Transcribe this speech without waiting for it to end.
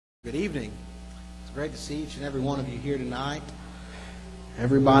Good evening. It's great to see each and every one of you here tonight.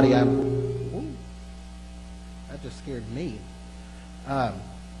 Everybody, that just scared me. It's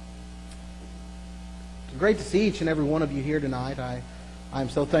great to see each and every one of you here tonight. I'm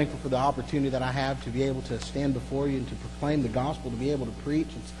so thankful for the opportunity that I have to be able to stand before you and to proclaim the gospel, to be able to preach.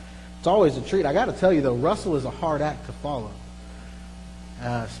 It's always a treat. I got to tell you, though, Russell is a hard act to follow,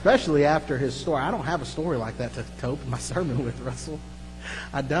 especially after his story. I don't have a story like that to open my sermon with, Russell.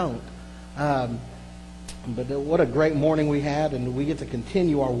 I don't. But what a great morning we had, and we get to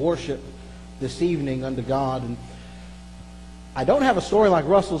continue our worship this evening unto God. And I don't have a story like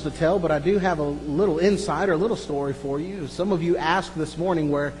Russell's to tell, but I do have a little insight or a little story for you. Some of you asked this morning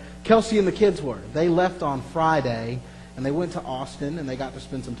where Kelsey and the kids were. They left on Friday, and they went to Austin, and they got to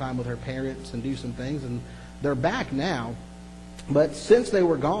spend some time with her parents and do some things, and they're back now. But since they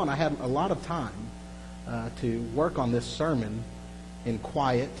were gone, I had a lot of time to work on this sermon in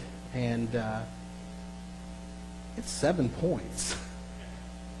quiet, and it's 7 points.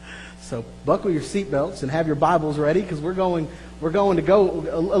 So buckle your seatbelts and have your Bibles ready, because we're going to go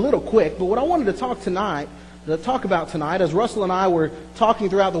a little quick. But what I wanted to talk about tonight, as Russell and I were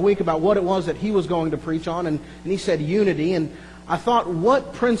talking throughout the week about what it was that he was going to preach on, and he said unity, and I thought,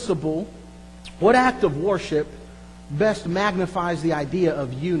 what principle, what act of worship best magnifies the idea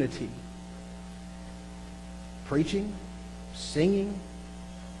of unity? Preaching? Singing?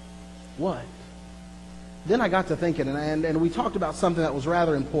 What? Then I got to thinking, and we talked about something that was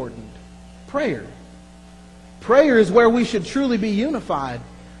rather important. Prayer. Prayer is where we should truly be unified,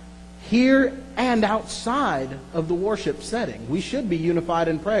 here and outside of the worship setting. We should be unified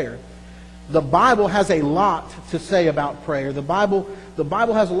in prayer. The Bible has a lot to say about prayer. The Bible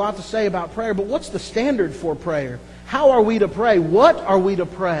has a lot to say about prayer, but what's the standard for prayer? How are we to pray? What are we to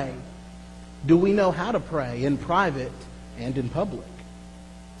pray? Do we know how to pray in private and in public?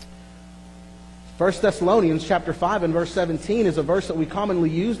 1 Thessalonians chapter 5 and verse 17 is a verse that we commonly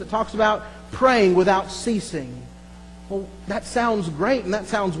use that talks about praying without ceasing. Well, that sounds great and that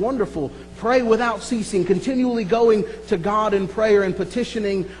sounds wonderful. Pray without ceasing, continually going to God in prayer and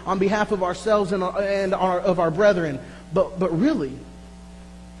petitioning on behalf of ourselves and of our brethren. But really,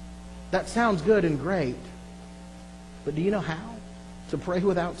 that sounds good and great. But do you know how to pray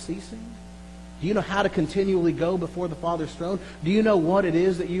without ceasing? Do you know how to continually go before the Father's throne? Do you know what it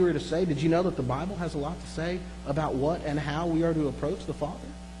is that you are to say? Did you know that the Bible has a lot to say about what and how we are to approach the Father?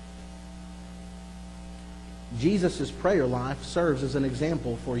 Jesus' prayer life serves as an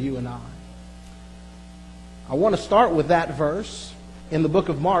example for you and I. I want to start with that verse in the book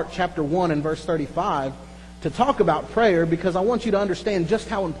of Mark, chapter 1 and verse 35, to talk about prayer, because I want you to understand just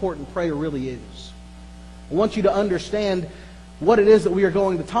how important prayer really is. I want you to understand what it is that we are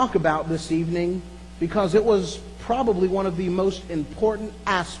going to talk about this evening, because it was probably one of the most important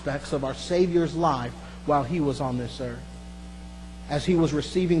aspects of our Savior's life while He was on this earth. As He was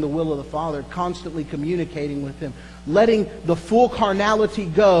receiving the will of the Father, constantly communicating with Him, letting the full carnality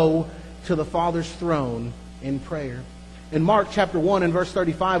go to the Father's throne in prayer. In Mark chapter 1 and verse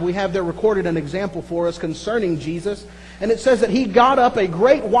 35, we have there recorded an example for us concerning Jesus. And it says that He got up a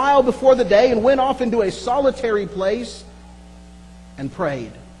great while before the day and went off into a solitary place and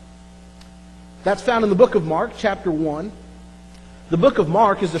prayed. That's found in the book of Mark, chapter 1. The book of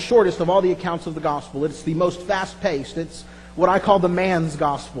Mark is the shortest of all the accounts of the gospel. It's the most fast-paced. It's what I call the man's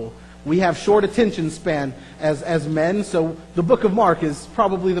gospel. We have short attention span as men, so the book of Mark is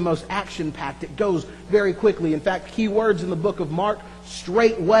probably the most action-packed. It goes very quickly. In fact, key words in the book of Mark: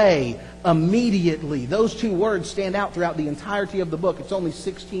 straightway, immediately. Those two words stand out throughout the entirety of the book. It's only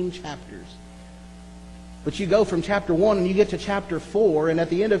 16 chapters. But you go from chapter 1 and you get to chapter 4, and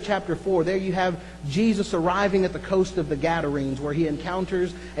at the end of chapter 4, there you have Jesus arriving at the coast of the Gadarenes, where He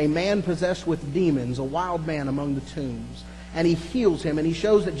encounters a man possessed with demons, a wild man among the tombs. And He heals him, and He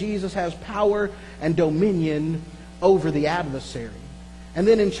shows that Jesus has power and dominion over the adversary. And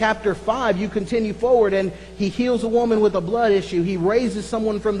then in chapter 5, you continue forward, and He heals a woman with a blood issue. He raises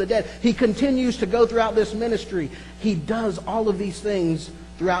someone from the dead. He continues to go throughout this ministry. He does all of these things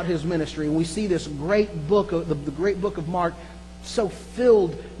throughout His ministry. And we see this great book, the great book of Mark, so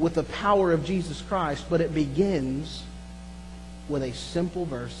filled with the power of Jesus Christ. But it begins with a simple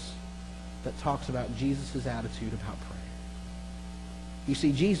verse that talks about Jesus' attitude about prayer. You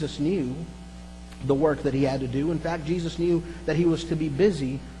see, Jesus knew the work that He had to do. In fact, Jesus knew that He was to be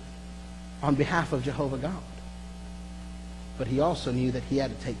busy on behalf of Jehovah God. But He also knew that He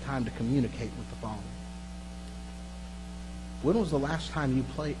had to take time to communicate with the Father. When was the last time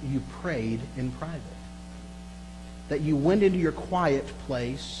you prayed in private? That you went into your quiet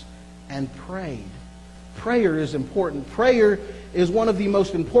place and prayed. Prayer is important. Prayer is one of the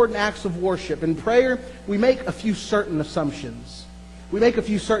most important acts of worship. In prayer, we make a few certain assumptions. We make a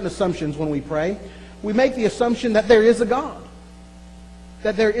few certain assumptions when we pray. We make the assumption that there is a God.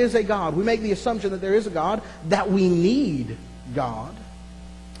 That there is a God. We make the assumption that there is a God, that we need God.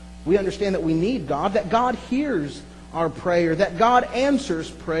 We understand that we need God, that God hears our prayer, that God answers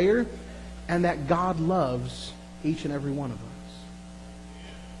prayer, and that God loves each and every one of us.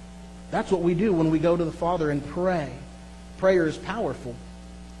 That's what we do when we go to the Father and pray. Prayer is powerful.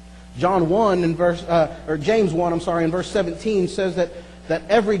 James 1, in verse 17 says that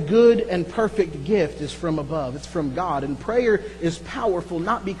every good and perfect gift is from above. It's from God. And prayer is powerful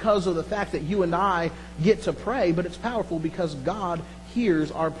not because of the fact that you and I get to pray, but it's powerful because God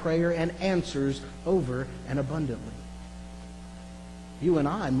hears our prayer and answers over and abundantly. You and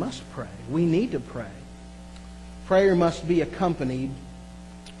I must pray. We need to pray. Prayer must be accompanied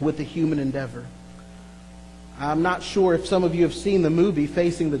with the human endeavor. I'm not sure if some of you have seen the movie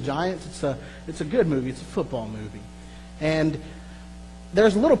Facing the Giants. It's a good movie. It's a football movie. And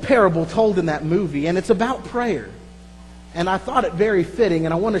there's a little parable told in that movie, and it's about prayer. And I thought it very fitting,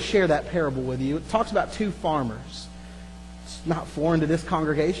 and I want to share that parable with you. It talks about two farmers. It's not foreign to this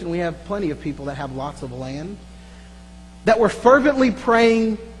congregation. We have plenty of people that have lots of land that were fervently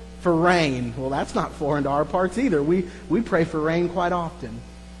praying for rain. Well, that's not foreign to our parts either. We pray for rain quite often.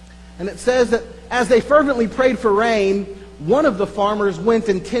 And it says that as they fervently prayed for rain, one of the farmers went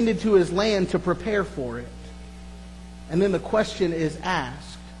and tended to his land to prepare for it. And then the question is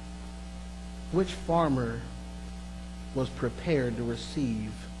asked, which farmer was prepared to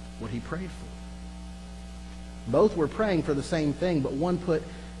receive what he prayed for? Both were praying for the same thing, but one put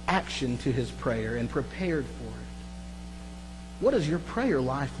action to his prayer and prepared for it. What does your prayer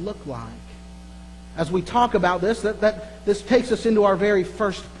life look like? As we talk about this, this takes us into our very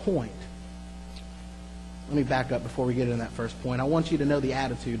first point. Let me back up before we get into that first point. I want you to know the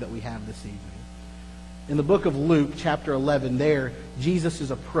attitude that we have this evening. In the book of Luke, chapter 11, there, Jesus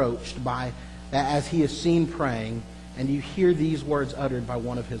is approached as he is seen praying, and you hear these words uttered by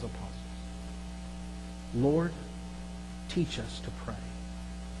one of his apostles. Lord, teach us to pray.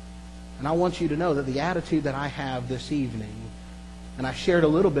 And I want you to know that the attitude that I have this evening, and I shared a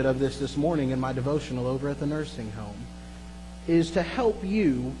little bit of this morning in my devotional over at the nursing home, is to help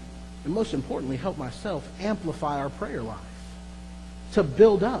you, and most importantly, help myself, amplify our prayer life. To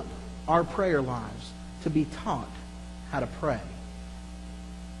build up our prayer lives. To be taught how to pray.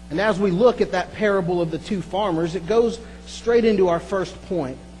 And as we look at that parable of the two farmers, it goes straight into our first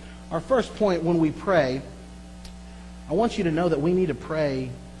point. Our first point when we pray, I want you to know that we need to pray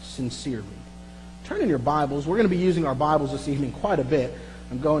sincerely. Turn in your Bibles. We're going to be using our Bibles this evening quite a bit.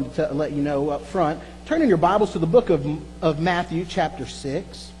 I'm going to let you know up front. Turn in your Bibles to the book of Matthew chapter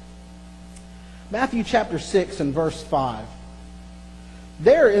 6. Matthew chapter 6 and verse 5.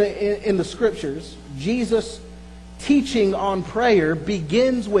 There in the Scriptures, Jesus teaching on prayer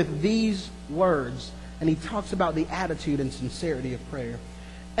begins with these words. And he talks about the attitude and sincerity of prayer.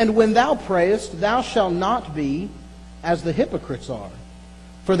 And when thou prayest, thou shalt not be as the hypocrites are.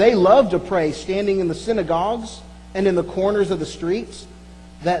 For they love to pray standing in the synagogues and in the corners of the streets,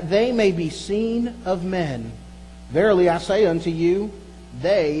 that they may be seen of men. Verily I say unto you,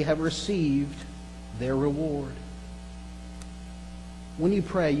 they have received their reward. When you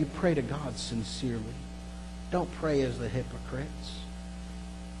pray to God sincerely. Don't pray as the hypocrites.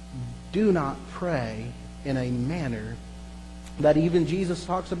 Do not pray in a manner that even Jesus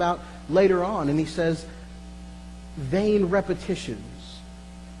talks about later on. And he says, vain repetitions.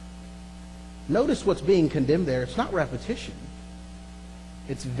 Notice what's being condemned there. It's not repetition.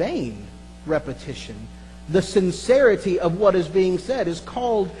 It's vain repetition. The sincerity of what is being said is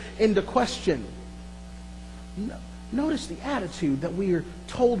called into question. Notice the attitude that we are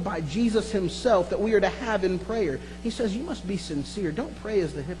told by Jesus himself that we are to have in prayer. He says, you must be sincere. Don't pray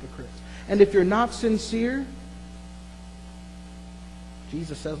as the hypocrites. And if you're not sincere,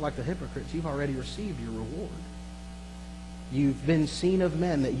 Jesus says, like the hypocrites, you've already received your reward. You've been seen of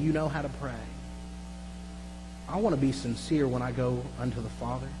men that you know how to pray. I want to be sincere when I go unto the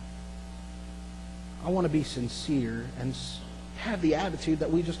Father. I want to be sincere and have the attitude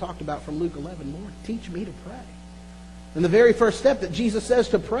that we just talked about from Luke 11. Lord, teach me to pray. And the very first step that Jesus says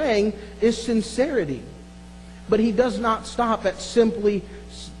to praying is sincerity. But he does not stop at simply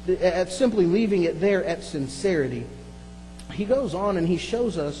leaving it there at sincerity. He goes on and he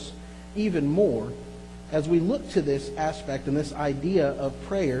shows us even more. As we look to this aspect and this idea of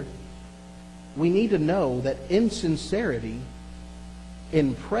prayer, we need to know that insincerity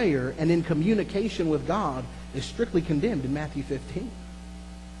in prayer and in communication with God is strictly condemned in Matthew 15.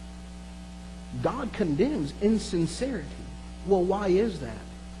 God condemns insincerity. Well, why is that?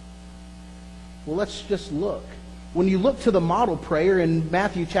 Well, let's just look. When you look to the model prayer in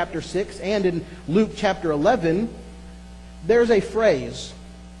Matthew chapter 6 and in Luke chapter 11, there's a phrase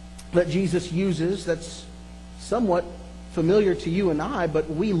that Jesus uses that's somewhat familiar to you and I, but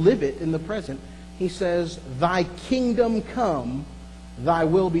we live it in the present. He says, "Thy kingdom come, thy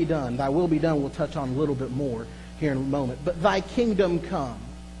will be done." Thy will be done we'll touch on a little bit more here in a moment. But thy kingdom come.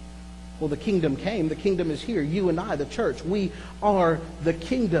 Well, the kingdom came. The kingdom is here. You and I, the church, we are the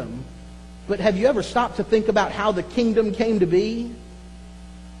kingdom. But have you ever stopped to think about how the kingdom came to be?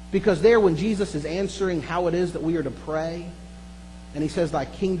 Because there, when Jesus is answering how it is that we are to pray, and he says, "Thy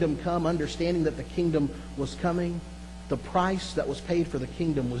kingdom come," understanding that the kingdom was coming, the price that was paid for the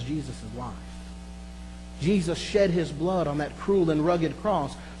kingdom was Jesus' life. Jesus shed his blood on that cruel and rugged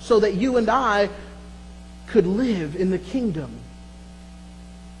cross so that you and I could live in the kingdom.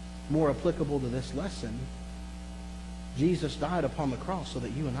 More applicable to this lesson, Jesus died upon the cross so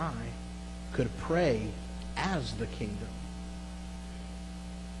that you and I could pray as the kingdom.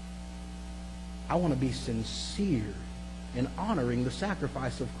 I want to be sincere in honoring the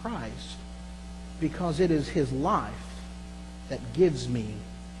sacrifice of Christ because it is his life that gives me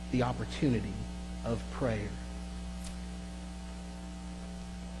the opportunity of prayer.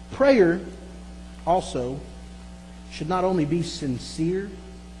 Prayer also should not only be sincere,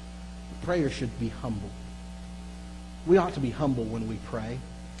 prayer should be humble. We ought to be humble when we pray.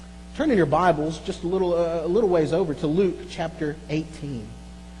 Turn in your Bibles just a little ways over to Luke chapter 18.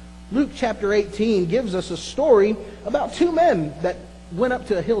 Luke chapter 18 gives us a story about two men that went up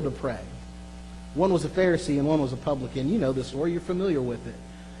to a hill to pray. One was a Pharisee and one was a publican. You know this story. You're familiar with it.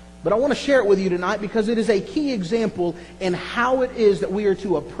 But I want to share it with you tonight because it is a key example in how it is that we are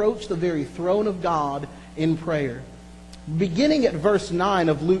to approach the very throne of God in prayer. Beginning at verse 9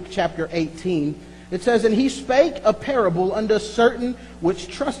 of Luke chapter 18, it says, "And he spake a parable unto certain which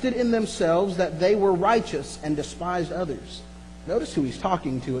trusted in themselves that they were righteous and despised others." Notice who he's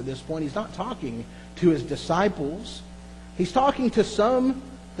talking to at this point. He's not talking to his disciples. He's talking to some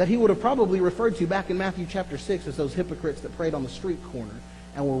that he would have probably referred to back in Matthew chapter 6 as those hypocrites that prayed on the street corner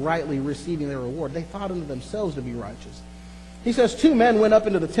and were rightly receiving their reward. They thought unto themselves to be righteous. He says, "Two men went up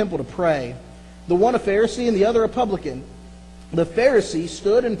into the temple to pray, the one a Pharisee and the other a publican. The Pharisee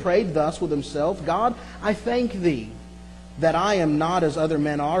stood and prayed thus with himself, God, I thank thee that I am not as other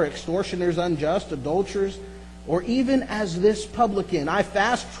men are, extortioners, unjust, adulterers, or even as this publican. I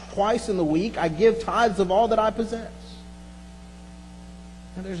fast twice in the week. I give tithes of all that I possess."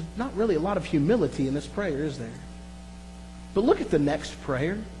 Now, there's not really a lot of humility in this prayer, is there? But look at the next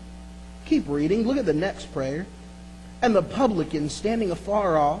prayer. Keep reading. Look at the next prayer. "And the publican, standing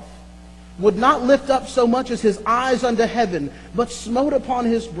afar off, would not lift up so much as his eyes unto heaven, but smote upon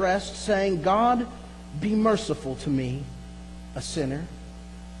his breast, saying, God, be merciful to me, a sinner.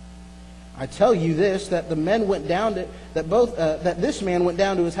 I tell you this, that the men went down to, that this man went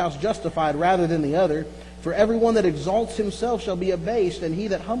down to his house justified rather than the other. For everyone that exalts himself shall be abased, and he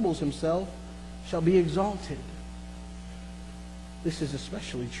that humbles himself shall be exalted." This is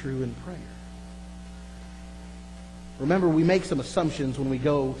especially true in prayer. Remember, we make some assumptions when we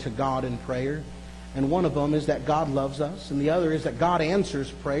go to God in prayer. And one of them is that God loves us. And the other is that God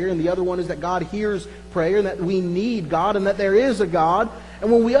answers prayer. And the other one is that God hears prayer and that we need God and that there is a God.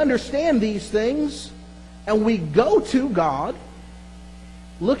 And when we understand these things and we go to God,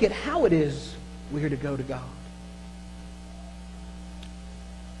 look at how it is we're to go to God.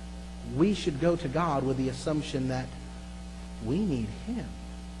 We should go to God with the assumption that we need Him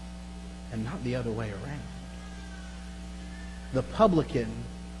and not the other way around. The publican,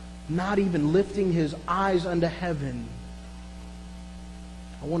 not even lifting his eyes unto heaven.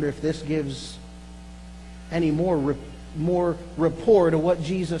 I wonder if this gives any more rapport to what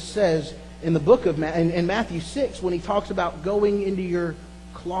Jesus says in the book of in Matthew 6 when he talks about going into your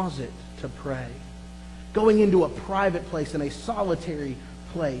closet to pray, going into a private place, in a solitary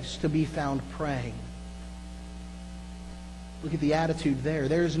place to be found praying. Look at the attitude there.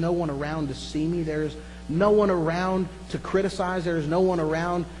 There is no one around to see me. There is no one around to criticize. There is no one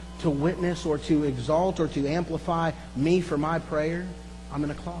around to witness or to exalt or to amplify me for my prayer. I'm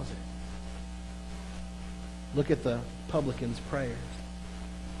in a closet. Look at the publican's prayer.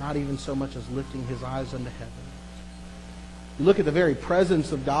 Not even so much as lifting his eyes unto heaven. You look at the very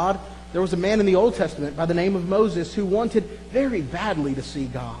presence of God. There was a man in the Old Testament by the name of Moses who wanted very badly to see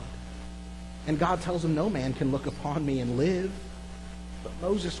God. And God tells him, no man can look upon me and live. But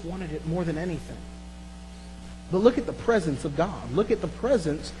Moses wanted it more than anything. But look at the presence of God. Look at the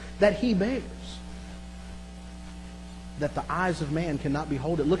presence that he bears. that the eyes of man cannot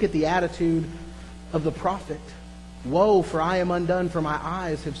behold it. Look at the attitude of the prophet. Woe, for I am undone, for my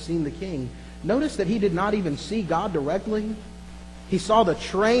eyes have seen the King. Notice that he did not even see God directly. He saw the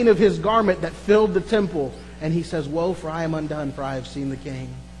train of his garment that filled the temple. And he says, woe, for I am undone, for I have seen the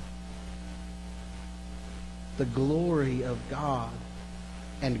King. The glory of God,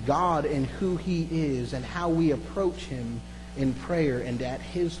 and God and who he is, and how we approach him in prayer and at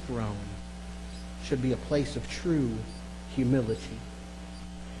his throne, should be a place of true humility.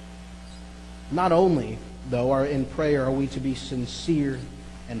 Not only, though, in prayer are we to be sincere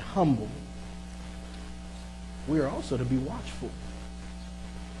and humble, we are also to be watchful.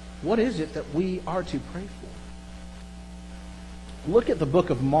 What is it that we are to pray for? Look at the book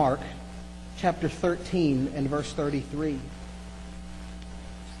of Mark, chapter 13 and verse 33.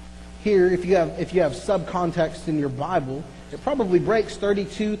 Here, if you have subcontext in your Bible, it probably breaks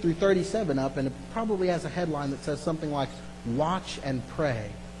 32 through 37 up, and it probably has a headline that says something like, watch and pray,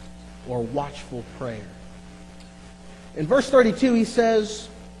 or watchful prayer. In verse 32, he says,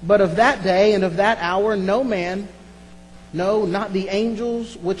 but of that day and of that hour no man, no, not the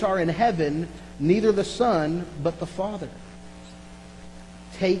angels which are in heaven, neither the Son, but the Father.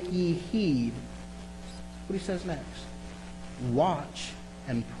 Take ye heed. What he says next. Watch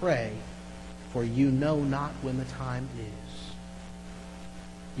and pray, for you know not when the time is.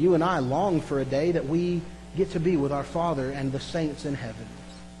 You and I long for a day that we get to be with our Father and the saints in heaven.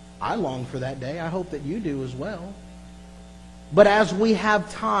 I long for that day. I hope that you do as well. But as we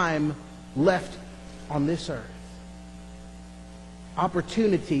have time left on this earth,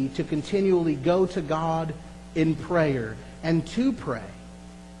 opportunity to continually go to God in prayer and to pray,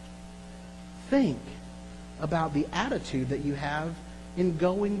 think about the attitude that you have in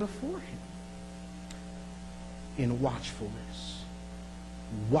going before him. In watchfulness.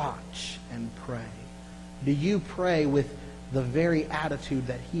 Watch and pray. Do you pray with the very attitude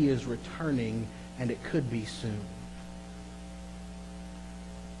that he is returning, and it could be soon?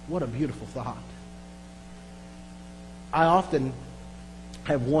 What a beautiful thought. I often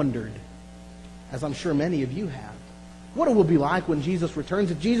have wondered, as I'm sure many of you have, what it will be like when Jesus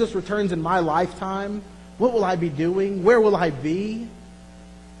returns. If Jesus returns in my lifetime, what will I be doing? Where will I be?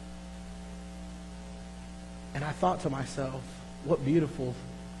 And I thought to myself, what beautiful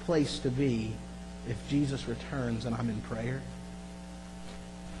place to be if Jesus returns and I'm in prayer.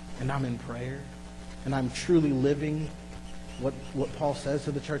 And I'm in prayer. And I'm truly living what Paul says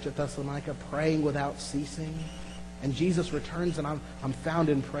to the church at Thessalonica, praying without ceasing. And Jesus returns and I'm found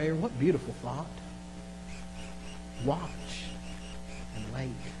in prayer. What beautiful thought. Watch and wait.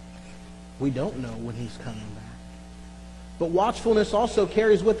 We don't know when he's coming back. But watchfulness also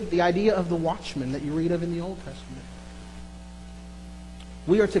carries with it the idea of the watchman that you read of in the Old Testament.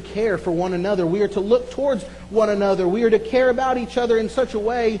 We are to care for one another. We are to look towards one another. We are to care about each other in such a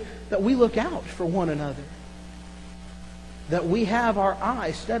way that we look out for one another. That we have our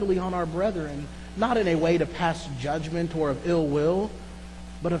eye steadily on our brethren, not in a way to pass judgment or of ill will,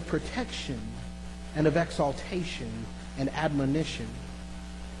 but of protection and of exaltation and admonition.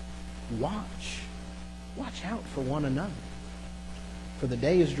 Watch. Watch out for one another. For the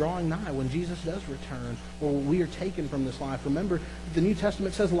day is drawing nigh when Jesus does return, or we are taken from this life. Remember, the New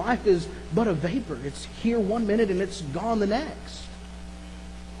Testament says life is but a vapor. It's here one minute and it's gone the next.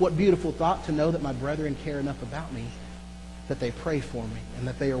 What beautiful thought to know that my brethren care enough about me that they pray for me and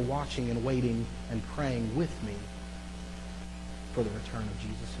that they are watching and waiting and praying with me for the return of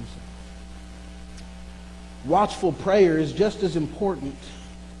Jesus himself. Watchful prayer is just as important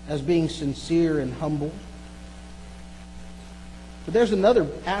as being sincere and humble. But there's another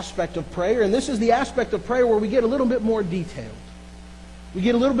aspect of prayer, and this is the aspect of prayer where we get a little bit more detailed. We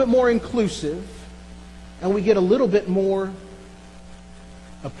get a little bit more inclusive, and we get a little bit more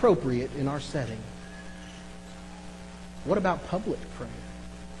appropriate in our setting. What about public prayer?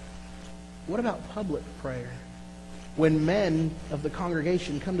 What about public prayer? When men of the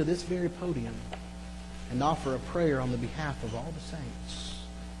congregation come to this very podium and offer a prayer on the behalf of all the saints.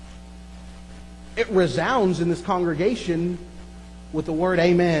 It resounds in this congregation with the word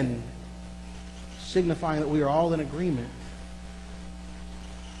amen, signifying that we are all in agreement.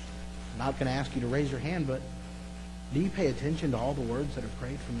 I'm not going to ask you to raise your hand, but do you pay attention to all the words that are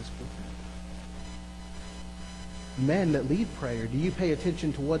prayed from this pulpit? Men that lead prayer, do you pay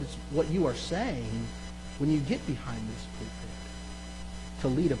attention to what you are saying when you get behind this pulpit to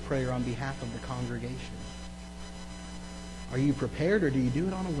lead a prayer on behalf of the congregation? Are you prepared, or do you do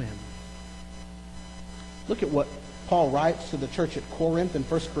it on a whim? Look at what Paul writes to the church at Corinth in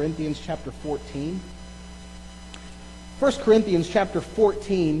 1 Corinthians chapter 14. 1 Corinthians chapter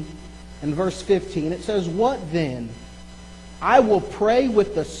 14 and verse 15, it says, what then? I will pray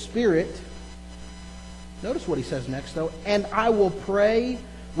with the Spirit. Notice what he says next, though. And I will pray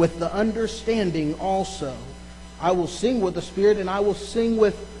with the understanding also. I will sing with the Spirit, and I will sing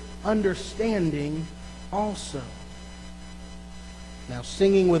with understanding also. Now,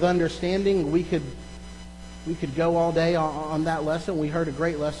 singing with understanding, we could go all day on that lesson. We heard a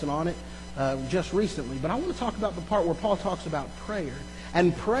great lesson on it just recently. But I want to talk about the part where Paul talks about prayer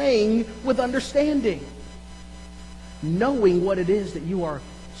and praying with understanding. Knowing what it is that you are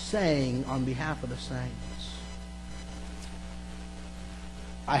saying on behalf of the saints.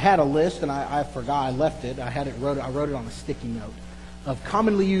 I had a list, and I forgot. I left it. I wrote it on a sticky note of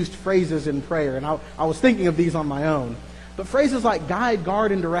commonly used phrases in prayer. And I was thinking of these on my own. But phrases like guide,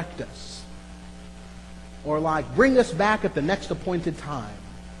 guard, and direct us. Or like bring us back at the next appointed time.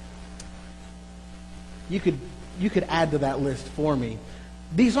 You could add to that list for me.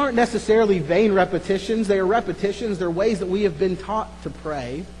 These aren't necessarily vain repetitions. They are repetitions. They're ways that we have been taught to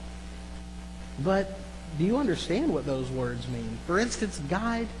pray. But do you understand what those words mean? For instance,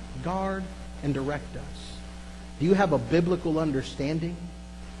 guide, guard, and direct us. Do you have a biblical understanding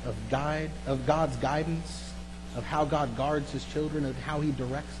of God's guidance, of how God guards His children, of how He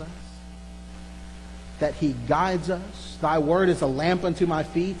directs us? That He guides us. Thy word is a lamp unto my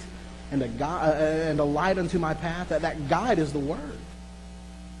feet and a light unto my path. That guide is the word.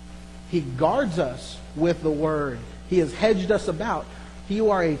 He guards us with the word. He has hedged us about.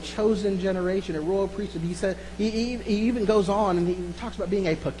 You are a chosen generation, a royal priesthood. He said, he even goes on and he talks about being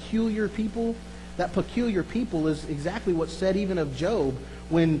a peculiar people. That peculiar people is exactly what's said even of Job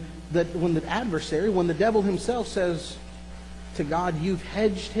when the adversary, when the devil himself says to God, you've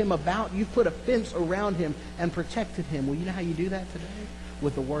hedged him about, you've put a fence around him and protected him. Well, you know how you do that today?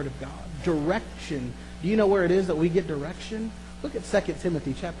 With the word of God. Direction. Do you know where it is that we get direction? Look at 2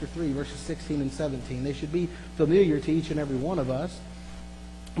 Timothy chapter 3, verses 16 and 17. They should be familiar to each and every one of us.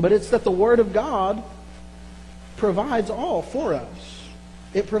 But it's that the Word of God provides all for us.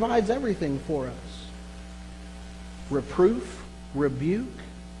 It provides everything for us. Reproof, rebuke,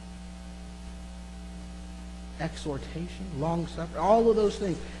 exhortation, long-suffering, all of those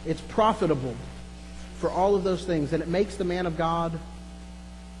things. It's profitable for all of those things. And it makes the man of God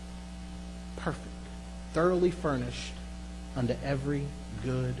perfect, thoroughly furnished unto every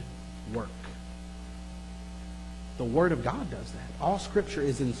good work. The Word of God does that. All Scripture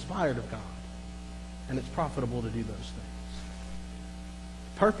is inspired of God, and it's profitable to do those things.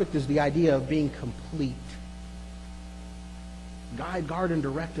 Perfect is the idea of being complete. Guide, guard, and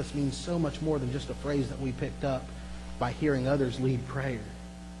direct us means so much more than just a phrase that we picked up by hearing others lead prayer.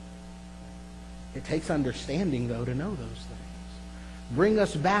 It takes understanding, though, to know those things. Bring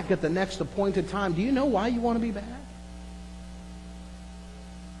us back at the next appointed time. Do you know why you want to be back?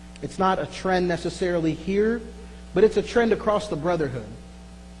 It's not a trend necessarily here, but it's a trend across the brotherhood.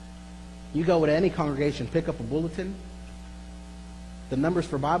 You go to any congregation, pick up a bulletin. The numbers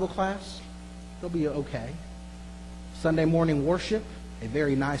for Bible class, they'll be okay. Sunday morning worship, a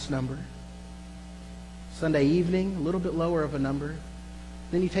very nice number. Sunday evening, a little bit lower of a number.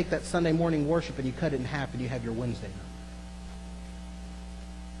 Then you take that Sunday morning worship and you cut it in half and you have your Wednesday number.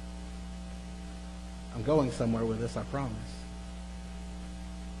 I'm going somewhere with this, I promise.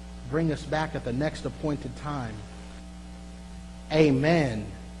 Bring us back at the next appointed time. Amen.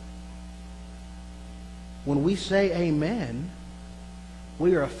 When we say amen,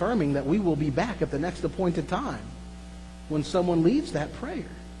 we are affirming that we will be back at the next appointed time when someone leads that prayer.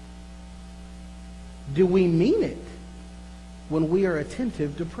 Do we mean it when we are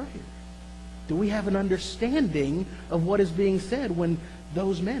attentive to prayer? Do we have an understanding of what is being said when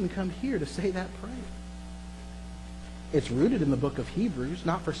those men come here to say that prayer? It's rooted in the book of Hebrews,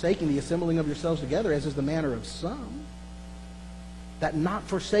 not forsaking the assembling of yourselves together, as is the manner of some. That not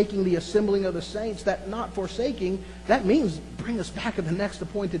forsaking the assembling of the saints, that not forsaking, that means bring us back at the next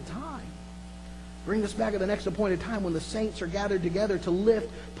appointed time. Bring us back at the next appointed time when the saints are gathered together to lift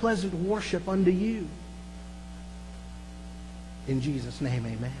pleasant worship unto you. In Jesus' name,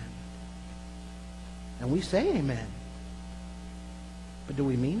 amen. And we say amen. But do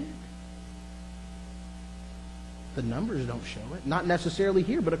we mean it? The numbers don't show it. Not necessarily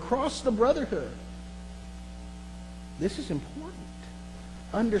here, but across the brotherhood. This is important.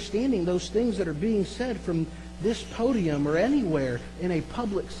 Understanding those things that are being said from this podium or anywhere in a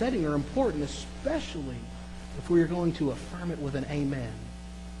public setting are important, especially if we are going to affirm it with an amen.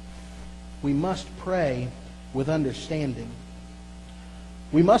 We must pray with understanding.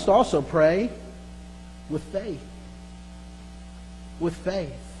 We must also pray with faith. With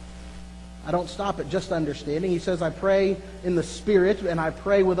faith. I don't stop at just understanding. He says, I pray in the Spirit and I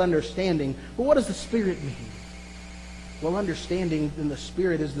pray with understanding. But what does the Spirit mean? Well, understanding in the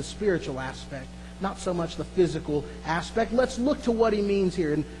Spirit is the spiritual aspect, not so much the physical aspect. Let's look to what he means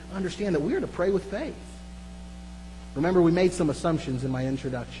here and understand that we are to pray with faith. Remember, we made some assumptions in my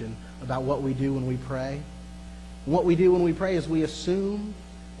introduction about what we do when we pray. What we do when we pray is we assume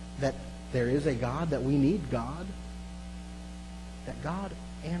that there is a God, that we need God, that God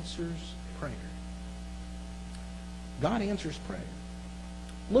answers prayer. God answers prayer.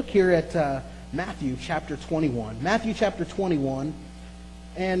 Look here at Matthew chapter 21. Matthew chapter 21,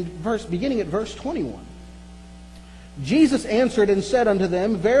 and beginning at verse 21. Jesus answered and said unto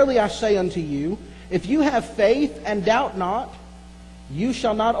them, Verily I say unto you, if you have faith and doubt not, you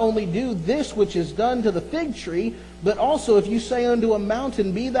shall not only do this which is done to the fig tree, but also if you say unto a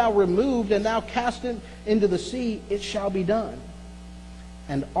mountain, Be thou removed, and thou cast it into the sea, it shall be done.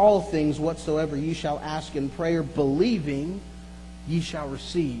 And all things whatsoever ye shall ask in prayer, believing, ye shall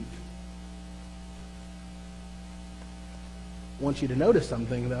receive. I want you to notice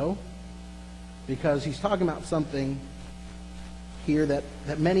something, though, because he's talking about something here that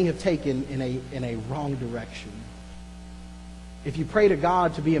many have taken in a wrong direction. If you pray to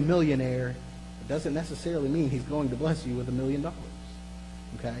God to be a millionaire, it doesn't necessarily mean he's going to bless you with $1 million.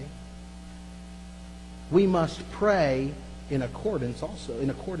 Okay? We must pray in accordance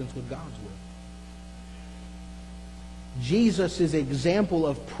with God's will. Jesus' example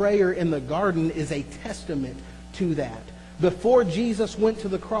of prayer in the garden is a testament to that. Before Jesus went to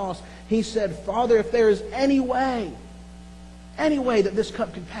the cross, he said, Father, if there is any way that this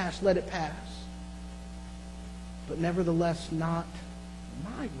cup could pass, let it pass. But nevertheless, not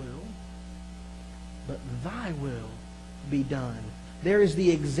my will, but thy will be done. There is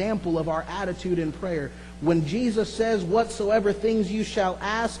the example of our attitude in prayer. When Jesus says, whatsoever things you shall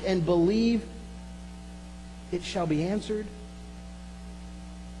ask and believe, it shall be answered,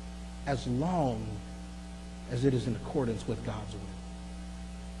 as long as it is in accordance with God's will.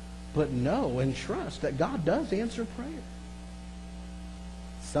 But know and trust that God does answer prayer.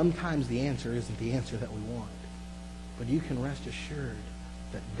 Sometimes the answer isn't the answer that we want. But you can rest assured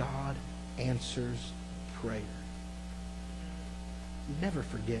that God answers prayer. Never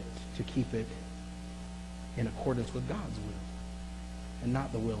forget to keep it in accordance with God's will and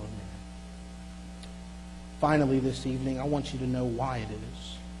not the will of man. Finally, this evening, I want you to know why it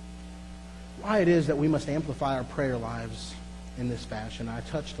is. Why it is that we must amplify our prayer lives in this fashion. I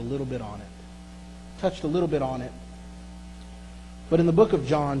touched a little bit on it. But in the book of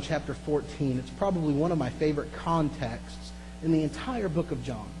John, chapter 14, it's probably one of my favorite contexts in the entire book of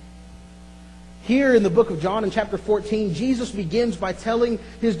John. Here in the book of John, in chapter 14, Jesus begins by telling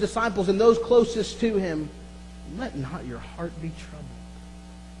his disciples and those closest to him, let not your heart be troubled.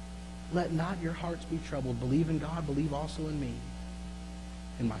 Let not your hearts be troubled. Believe in God, believe also in me.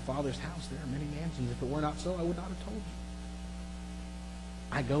 In my Father's house there are many mansions. If it were not so, I would not have told you.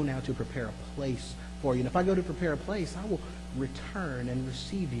 I go now to prepare a place for you. And if I go to prepare a place, I will return and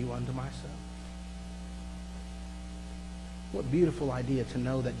receive you unto myself. What beautiful idea to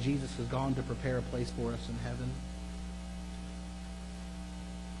know that Jesus has gone to prepare a place for us in heaven.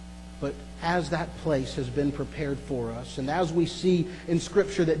 But as that place has been prepared for us, and as we see in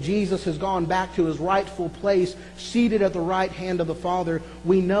Scripture that Jesus has gone back to his rightful place, seated at the right hand of the Father,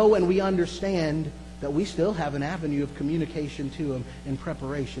 we know and we understand that we still have an avenue of communication to him in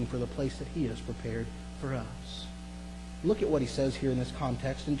preparation for the place that he has prepared for us. Look at what he says here in this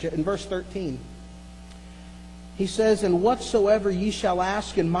context. In verse 13, he says, And whatsoever ye shall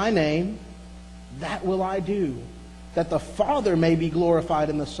ask in my name, that will I do, that the Father may be glorified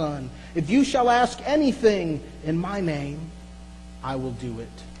in the Son. If you shall ask anything in my name, I will do it.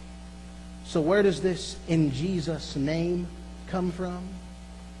 So where does this in Jesus' name come from?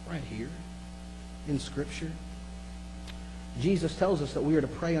 Right here in Scripture. Jesus tells us that we are to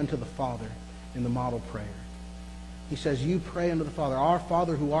pray unto the Father in the model prayer. He says, you pray unto the Father, Our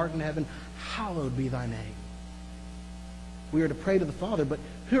Father who art in heaven, hallowed be thy name. We are to pray to the Father, but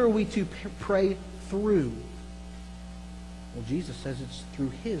who are we to pray through? Well, Jesus says it's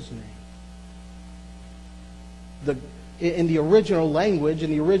through his name. In the original language, in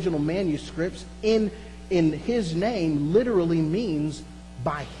the original manuscripts, in his name literally means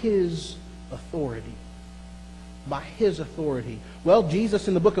by his authority. By his authority. Well, Jesus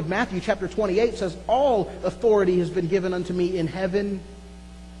in the book of Matthew chapter 28 says, all authority has been given unto me in heaven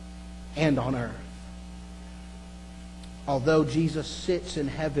and on earth. Although Jesus sits in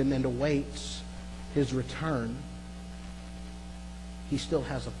heaven and awaits his return, he still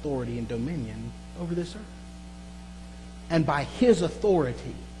has authority and dominion over this earth. And by his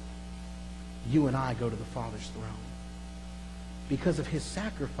authority, you and I go to the Father's throne. Because of his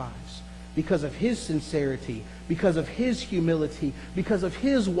sacrifice, because of His sincerity, because of His humility, because of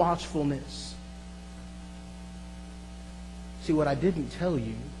His watchfulness. See, what I didn't tell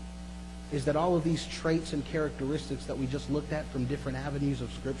you is that all of these traits and characteristics that we just looked at from different avenues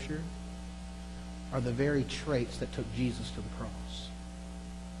of Scripture are the very traits that took Jesus to the cross.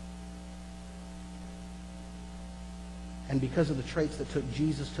 And because of the traits that took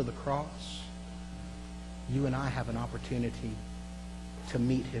Jesus to the cross, you and I have an opportunity to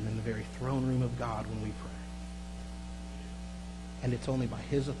meet Him in the very throne room of God when we pray. And it's only by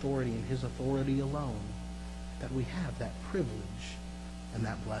His authority and His authority alone that we have that privilege and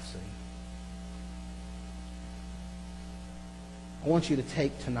that blessing. I want you to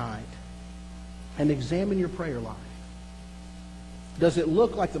take tonight and examine your prayer life. Does it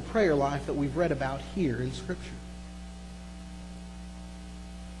look like the prayer life that we've read about here in Scripture?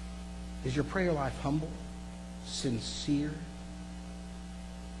 Is your prayer life humble, sincere?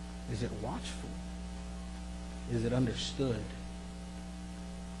 Is it watchful? Is it understood?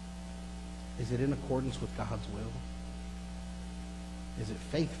 Is it in accordance with God's will? Is it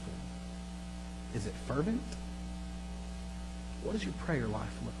faithful? Is it fervent? What does your prayer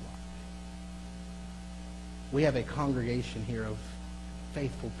life look like? We have a congregation here of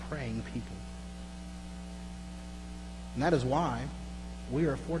faithful, praying people. And that is why we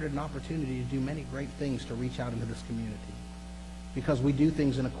are afforded an opportunity to do many great things to reach out into this community. Because we do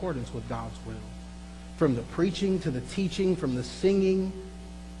things in accordance with God's will. From the preaching to the teaching, from the singing,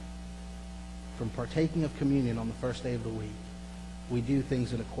 from partaking of communion on the first day of the week, we do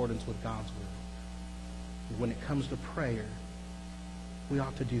things in accordance with God's will. When it comes to prayer, we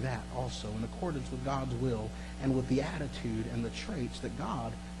ought to do that also in accordance with God's will and with the attitude and the traits that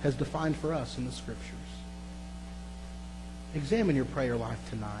God has defined for us in the Scriptures. Examine your prayer life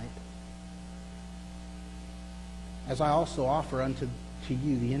tonight, as I also offer unto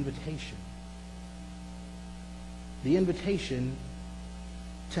you the invitation. The invitation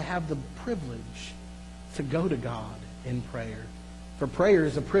to have the privilege to go to God in prayer. For prayer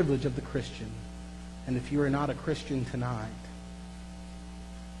is a privilege of the Christian. And if you are not a Christian tonight,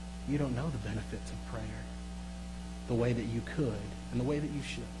 you don't know the benefits of prayer the way that you could and the way that you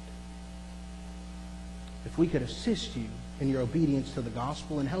should. If we could assist you in your obedience to the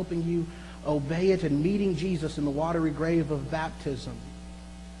gospel and helping you obey it and meeting Jesus in the watery grave of baptism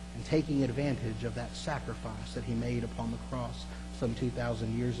and taking advantage of that sacrifice that He made upon the cross some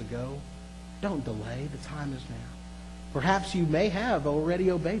 2,000 years ago, don't delay. The time is now. Perhaps you may have already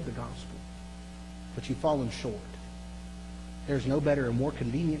obeyed the gospel, but you've fallen short. There's no better or more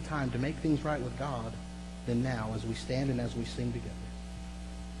convenient time to make things right with God than now as we stand and as we sing together.